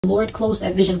The Lord closed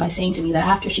that vision by saying to me that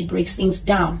after she breaks things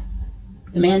down,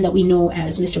 the man that we know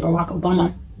as Mr. Barack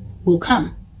Obama will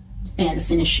come and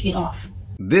finish it off.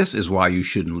 This is why you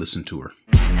shouldn't listen to her.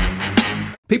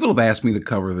 People have asked me to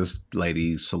cover this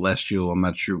lady, Celestial. I'm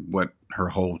not sure what her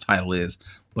whole title is,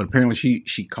 but apparently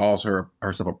she calls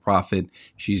herself a prophet.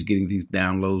 She's getting these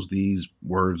downloads, these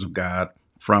words of God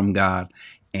from God.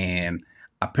 And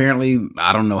apparently,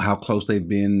 I don't know how close they've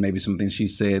been. Maybe some things she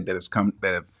said that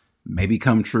have maybe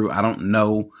come true. I don't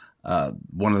know.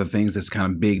 One of the things that's kind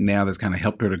of big now that's kind of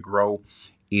helped her to grow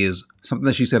is something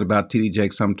that she said about T.D.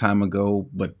 Jakes some time ago.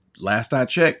 But last I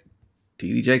checked,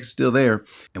 T.D. Jakes is still there.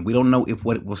 And we don't know if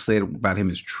what was said about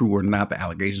him is true or not. The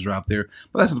allegations are out there.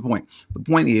 But that's not the point. The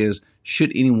point is,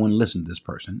 should anyone listen to this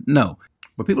person? No.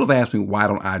 But people have asked me, why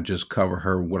don't I just cover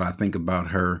her, what I think about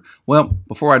her? Well,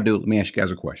 before I do, let me ask you guys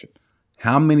a question.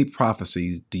 How many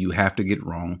prophecies do you have to get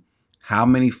wrong? How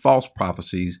many false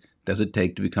prophecies does it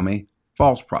take to become a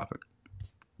false prophet?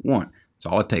 One. That's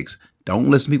all it takes. Don't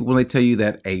listen to people when they tell you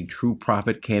that a true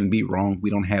prophet can be wrong.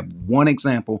 We don't have one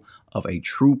example of a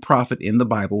true prophet in the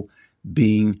Bible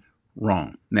being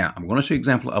wrong. Now, I'm going to show you an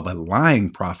example of a lying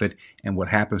prophet and what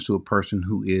happens to a person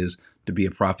who is to be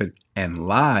a prophet and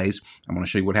lies. I'm going to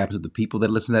show you what happens to the people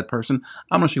that listen to that person.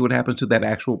 I'm going to show you what happens to that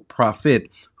actual prophet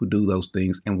who do those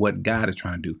things and what God is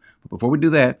trying to do. But before we do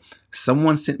that,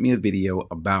 someone sent me a video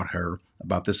about her,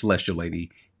 about this Celestial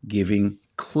lady, giving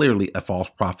clearly a false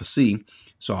prophecy.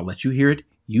 So I'll let you hear it.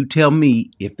 You tell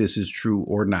me if this is true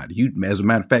or not. As a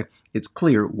matter of fact, it's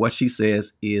clear what she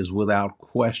says is without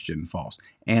question false,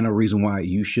 and a reason why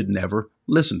you should never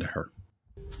listen to her.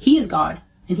 He is God,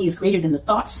 and he is greater than the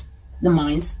thoughts, the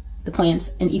minds, the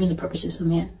plans, and even the purposes of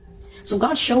man. So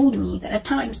God showed me that at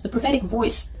times the prophetic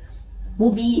voice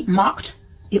will be mocked,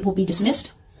 it will be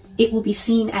dismissed, it will be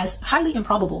seen as highly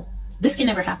improbable. This can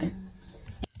never happen.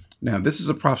 Now, this is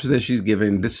a prophecy that she's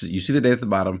given. This is, you see the date at the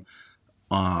bottom,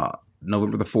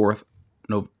 November the 4th,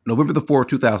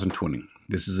 2020.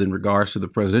 This is in regards to the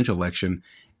presidential election.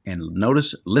 And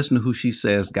notice, listen to who she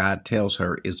says God tells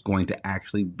her is going to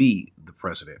actually be the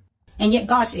president. And yet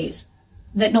God says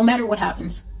that no matter what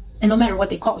happens, and no matter what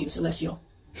they call you, Celestial,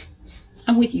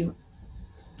 I'm with you.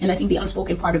 And I think the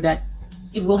unspoken part of that,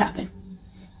 it will happen.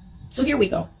 So here we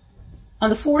go. On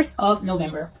the 4th of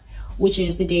November, which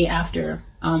is the day after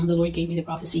the Lord gave me the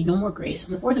prophecy, no more grace.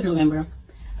 On the 4th of November,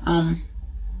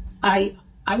 I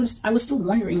was still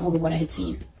wondering over what I had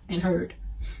seen and heard.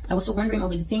 I was still wondering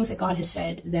over the things that God has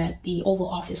said, that the Oval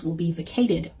Office will be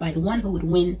vacated by the one who would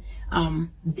win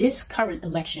this current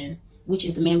election, which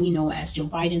is the man we know as Joe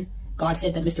Biden. God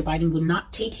said that Mr. Biden would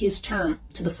not take his term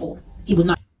to the full. He would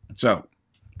not. So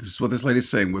this is what this lady's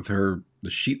saying with her,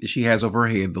 the sheet that she has over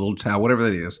her head, the little towel, whatever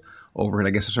that is, over it. I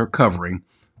guess it's her covering.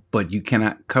 But you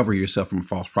cannot cover yourself from a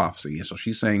false prophecy. And so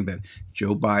she's saying that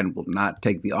Joe Biden will not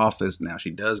take the office. Now,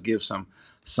 she does give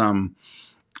some,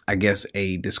 I guess,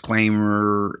 a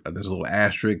disclaimer. There's a little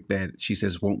asterisk that she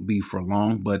says won't be for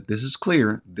long. But this is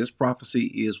clear. This prophecy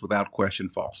is without question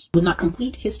false. Would not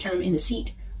complete his term in the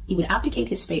seat. He would abdicate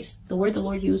his space. The word the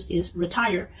Lord used is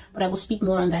retire. But I will speak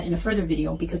more on that in a further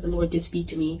video, because the Lord did speak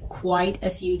to me quite a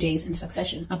few days in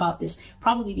succession about this,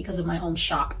 probably because of my own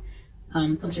shock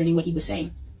concerning what he was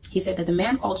saying. He said that the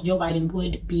man called Joe Biden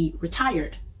would be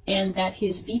retired and that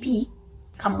his VP,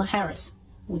 Kamala Harris,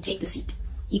 would take the seat.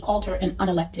 He called her an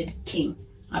unelected king.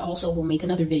 I also will make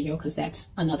another video because that's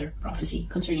another prophecy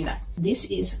concerning that. This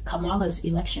is Kamala's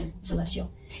election, Celestial.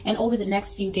 And over the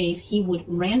next few days, he would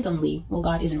randomly, well,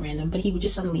 God isn't random, but he would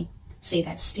just suddenly say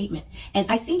that statement. And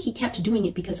I think he kept doing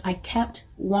it because I kept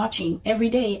watching every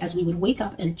day as we would wake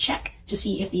up and check to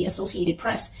see if the Associated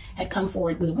Press had come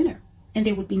forward with a winner. And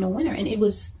there would be no winner. And it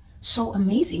was so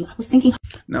amazing. I was thinking.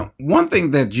 Now, one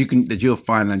thing that you'll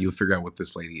find and you'll figure out with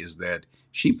this lady is that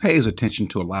she pays attention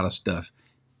to a lot of stuff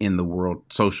in the world: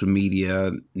 social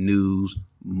media, news,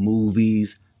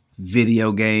 movies,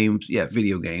 video games. Yeah,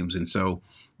 video games. And so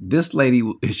this lady,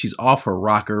 she's off her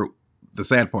rocker. The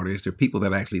sad part is there are people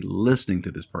that are actually listening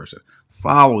to this person,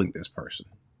 following this person.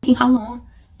 How long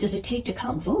does it take to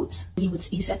count votes?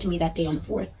 He said to me that day on the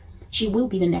 4th, she will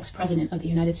be the next president of the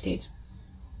United States.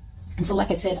 And so,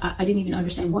 like I said, I didn't even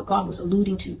understand what God was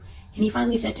alluding to. And he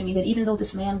finally said to me that even though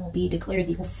this man will be declared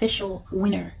the official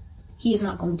winner, he is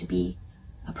not going to be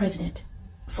a president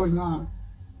for long.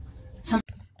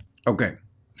 Okay.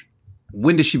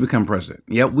 When did she become president?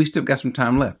 Yep, we still got some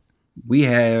time left. We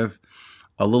have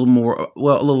a little more,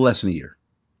 well, a little less than a year.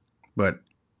 But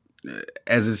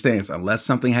as it stands, unless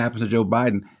something happens to Joe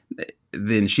Biden,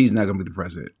 then she's not going to be the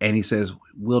president. And he says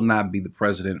will not be the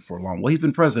president for long. Well, he's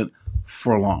been president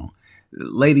for long.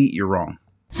 Lady, you're wrong.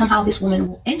 somehow this woman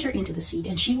will enter into the seat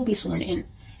and she will be sworn in.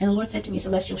 And the Lord said to me,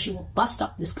 Celestial, she will bust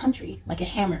up this country like a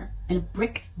hammer in a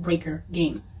brick breaker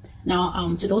game.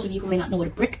 Now, to those of you who may not know what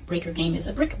a brick breaker game is,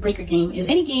 a brick breaker game is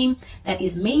any game that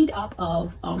is made up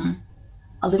of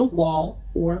a little wall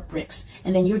or bricks,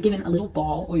 and then you're given a little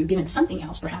ball, or you're given something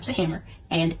else, perhaps a hammer,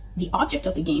 and the object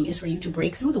of the game is for you to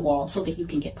break through the wall so that you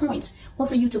can get points, or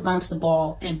for you to bounce the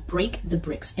ball and break the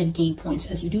bricks and gain points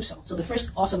as you do so. So the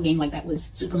first awesome game like that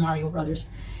was Super Mario Brothers.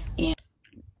 And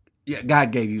yeah,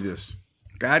 God gave you this.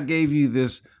 God gave you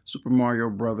this Super Mario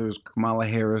Brothers, Kamala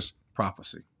Harris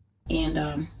prophecy.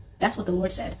 And that's what the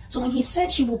Lord said. So when he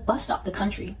said she will bust up the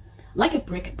country like a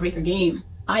brick breaker game,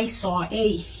 I saw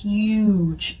a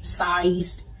huge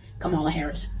sized Kamala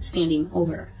Harris standing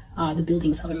over the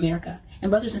buildings of America. And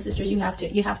brothers and sisters, you have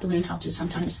to learn how to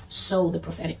sometimes sew the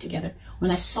prophetic together.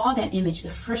 When I saw that image, the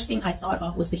first thing I thought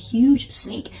of was the huge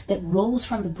snake that rose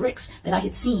from the bricks that I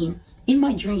had seen in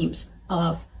my dreams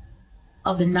of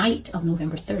the night of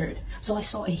November 3rd. So I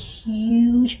saw a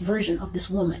huge version of this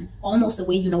woman, almost the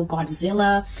way you know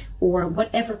Godzilla or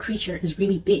whatever creature is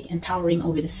really big and towering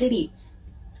over the city.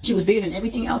 She was bigger than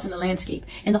everything else in the landscape.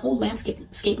 And the whole landscape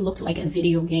looked like a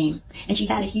video game. And she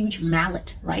had a huge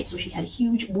mallet, right? So she had a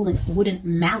huge wooden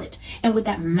mallet. And with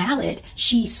that mallet,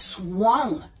 she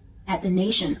swung at the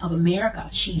nation of America.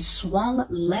 She swung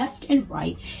left and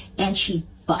right, and she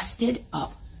busted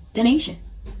up the nation.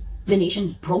 The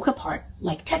nation broke apart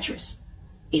like Tetris.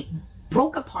 It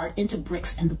broke apart into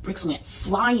bricks, and the bricks went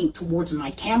flying towards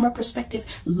my camera perspective,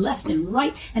 left and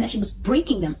right. And as she was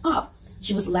breaking them up,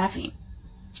 she was laughing.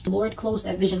 The Lord closed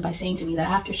that vision by saying to me that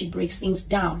after she breaks things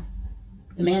down,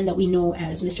 the man that we know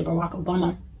as Mr. Barack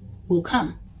Obama will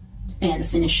come and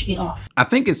finish it off. I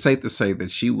think it's safe to say that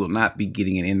she will not be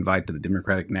getting an invite to the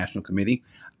Democratic National Committee.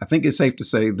 I think it's safe to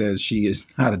say that she is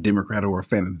not a Democrat or a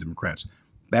fan of the Democrats.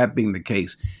 That being the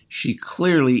case, she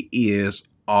clearly is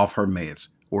off her meds,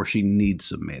 or she needs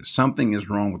some meds. Something is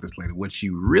wrong with this lady. What she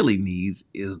really needs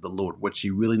is the Lord. What she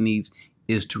really needs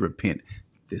is to repent.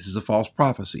 This is a false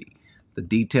prophecy. The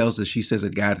details that she says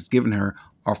that God has given her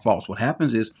are false. What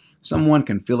happens is someone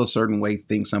can feel a certain way,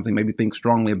 think something, maybe think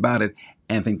strongly about it,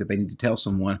 and think that they need to tell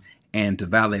someone and to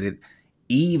validate it.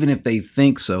 Even if they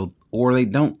think so or they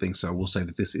don't think so, we'll say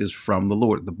that this is from the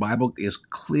Lord. The Bible is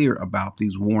clear about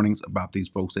these warnings, about these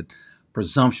folks that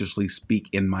presumptuously speak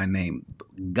in my name.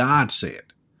 God said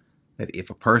that if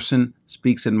a person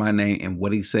speaks in my name and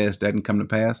what he says doesn't come to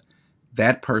pass,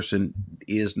 that person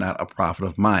is not a prophet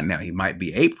of mine. Now, he might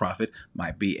be a prophet,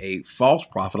 might be a false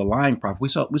prophet, a lying prophet. We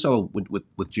saw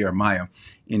with Jeremiah.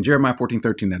 In Jeremiah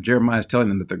 14:13, now Jeremiah is telling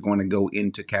them that they're going to go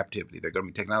into captivity. They're going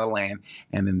to be taken out of the land,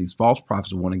 and then these false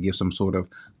prophets want to give some sort of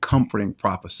comforting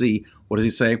prophecy. What does he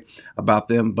say about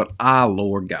them? But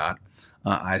Lord God,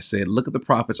 I said, look at the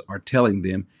prophets are telling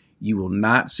them, you will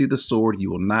not see the sword, you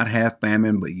will not have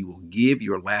famine, but you will give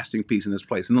your lasting peace in this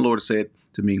place. And the Lord said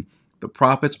to me, the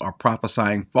prophets are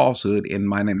prophesying falsehood in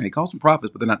my name. And he calls them prophets,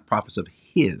 but they're not prophets of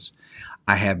his.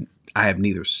 I have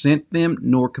neither sent them,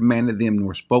 nor commanded them,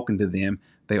 nor spoken to them.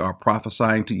 They are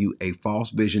prophesying to you a false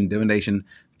vision, divination,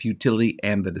 futility,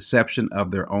 and the deception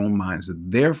of their own minds.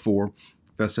 Therefore,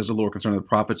 thus says the Lord concerning the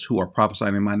prophets who are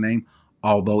prophesying in my name,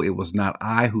 although it was not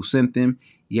I who sent them,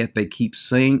 yet they keep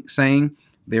saying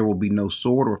there will be no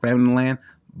sword or famine in the land.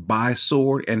 By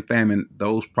sword and famine,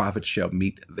 those prophets shall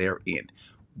meet their end.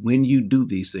 When you do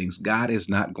these things, God is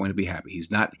not going to be happy.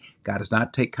 God does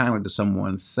not take kindly to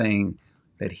someone saying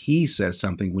that he says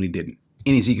something when he didn't.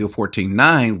 In Ezekiel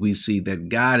 14:9, we see that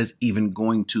God is even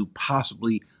going to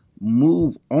possibly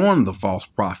move on the false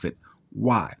prophet.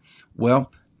 Why?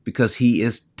 Well, because he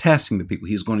is testing the people.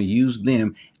 He's going to use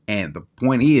them. And the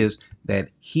point is that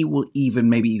he will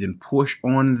maybe even push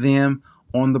on them,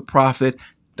 on the prophet.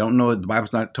 Don't know, the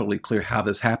Bible's not totally clear how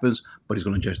this happens, but he's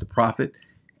going to judge the prophet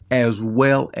as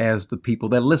well as the people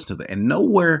that listen to them. And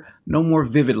no more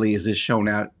vividly is this shown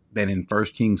out than in 1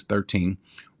 Kings 13,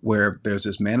 where there's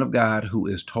this man of God who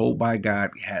is told by God,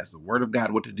 has the word of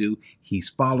God what to do. He's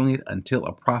following it until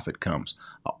a prophet comes.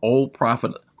 An old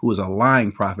prophet who is a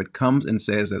lying prophet comes and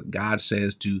says that God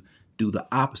says to do the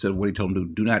opposite of what he told him to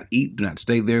do. Do not eat, do not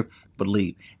stay there, but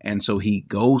leave. And so he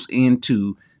goes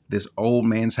into this old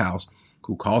man's house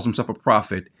who calls himself a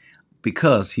prophet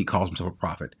because he calls himself a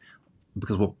prophet.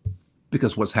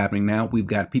 Because what's happening now, we've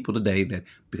got people today that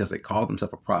because they call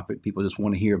themselves a prophet, people just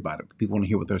want to hear about it. People want to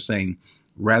hear what they're saying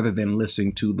rather than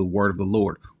listening to the word of the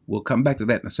Lord. We'll come back to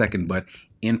that in a second. But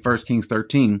in 1 Kings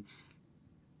 13,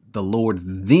 the Lord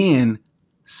then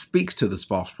speaks to this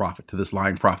false prophet, to this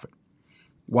lying prophet.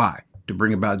 Why? to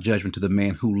bring about judgment to the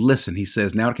man who listened. He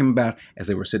says, now it came about as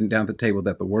they were sitting down at the table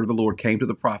that the word of the Lord came to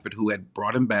the prophet who had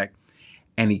brought him back.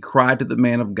 And he cried to the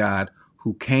man of God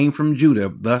who came from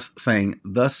Judah, thus saying,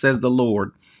 thus says the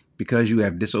Lord, because you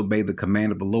have disobeyed the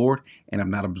command of the Lord and have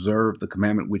not observed the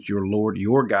commandment which the Lord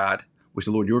your God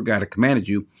had commanded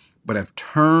you, but have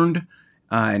turned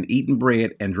and eaten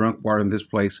bread and drunk water in this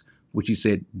place, which he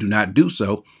said, do not do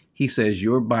so. He says,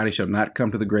 your body shall not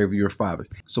come to the grave of your fathers.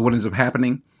 So what ends up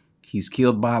happening? He's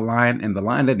killed by a lion, and the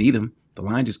lion doesn't eat him. The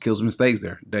lion just kills him and stays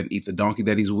there. Doesn't eat the donkey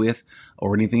that he's with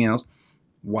or anything else.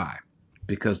 Why?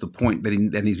 Because the point that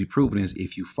needs to be proven is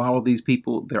if you follow these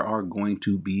people, there are going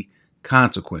to be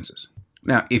consequences.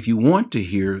 Now, if you want to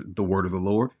hear the word of the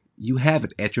Lord, you have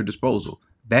it at your disposal.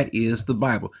 That is the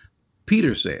Bible.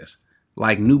 Peter says,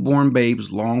 like newborn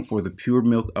babes, long for the pure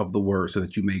milk of the word, so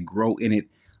that you may grow in it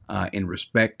in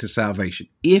respect to salvation,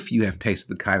 if you have tasted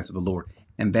the kindness of the Lord.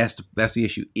 And that's the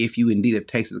issue. If you indeed have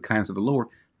tasted the kindness of the Lord,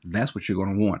 that's what you're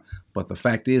going to want. But the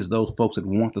fact is, those folks that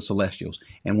want the celestials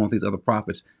and want these other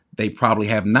prophets, they probably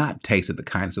have not tasted the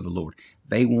kindness of the Lord.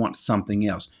 They want something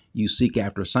else. You seek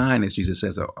after a sign, as Jesus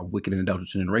says, a wicked and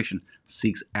adulterous generation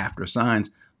seeks after signs.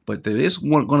 But there is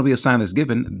going to be a sign that's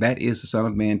given. That is the Son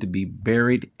of Man to be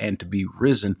buried and to be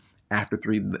risen after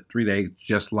three days,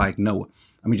 just like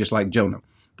Jonah.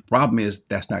 The problem is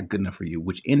that's not good enough for you,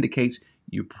 which indicates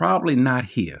you're probably not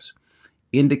his.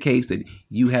 Indicates that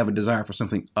you have a desire for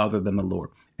something other than the Lord.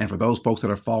 And for those folks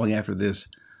that are falling after this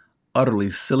utterly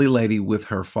silly lady with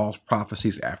her false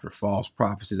prophecies after false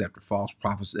prophecies after false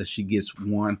prophecies, as she gets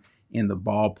one in the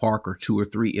ballpark or two or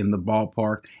three in the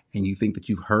ballpark, and you think that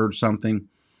you've heard something,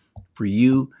 for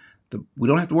you, we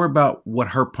don't have to worry about what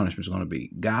her punishment is going to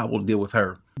be. God will deal with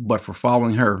her. But for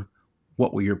following her,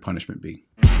 what will your punishment be?